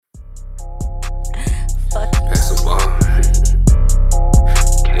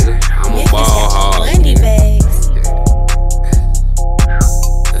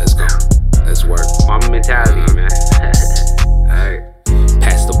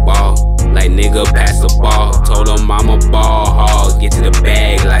nigga pass the ball. Told him I'm a ball hog, get to the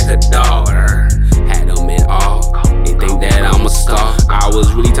bag like a dog. Had them in awe, they think that I'm a star. I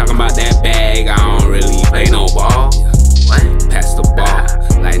was really talking about that bag, I don't really play no ball. Pass the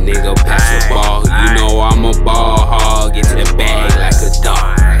ball, like nigga pass the ball. You know I'm a ball hog, get to the bag like a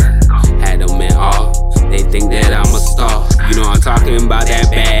dog. Had them in awe, they think that I'm a star. You know I'm talking about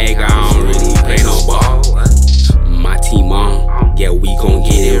that bag, I don't really play no ball. My team on, yeah, we gon'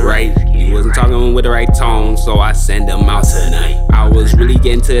 get it right. He wasn't talking with the right tone, so I send him out tonight. I was really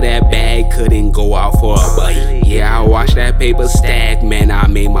getting to that bag, couldn't go out for a bite. Yeah, I watched that paper stack, man, I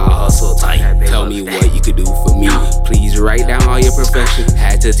made my hustle tight. Tell me what you could do for me, please write down all your profession.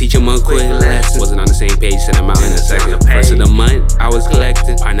 Had to teach him a quick lesson, wasn't on the same page, sent him out in a second. First of the month, I was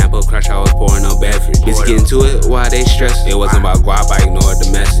collecting pineapple crush, I was pouring up beverage. Busy getting to it while they stressed. It wasn't about guap, I ignored the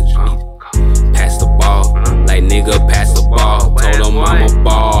message.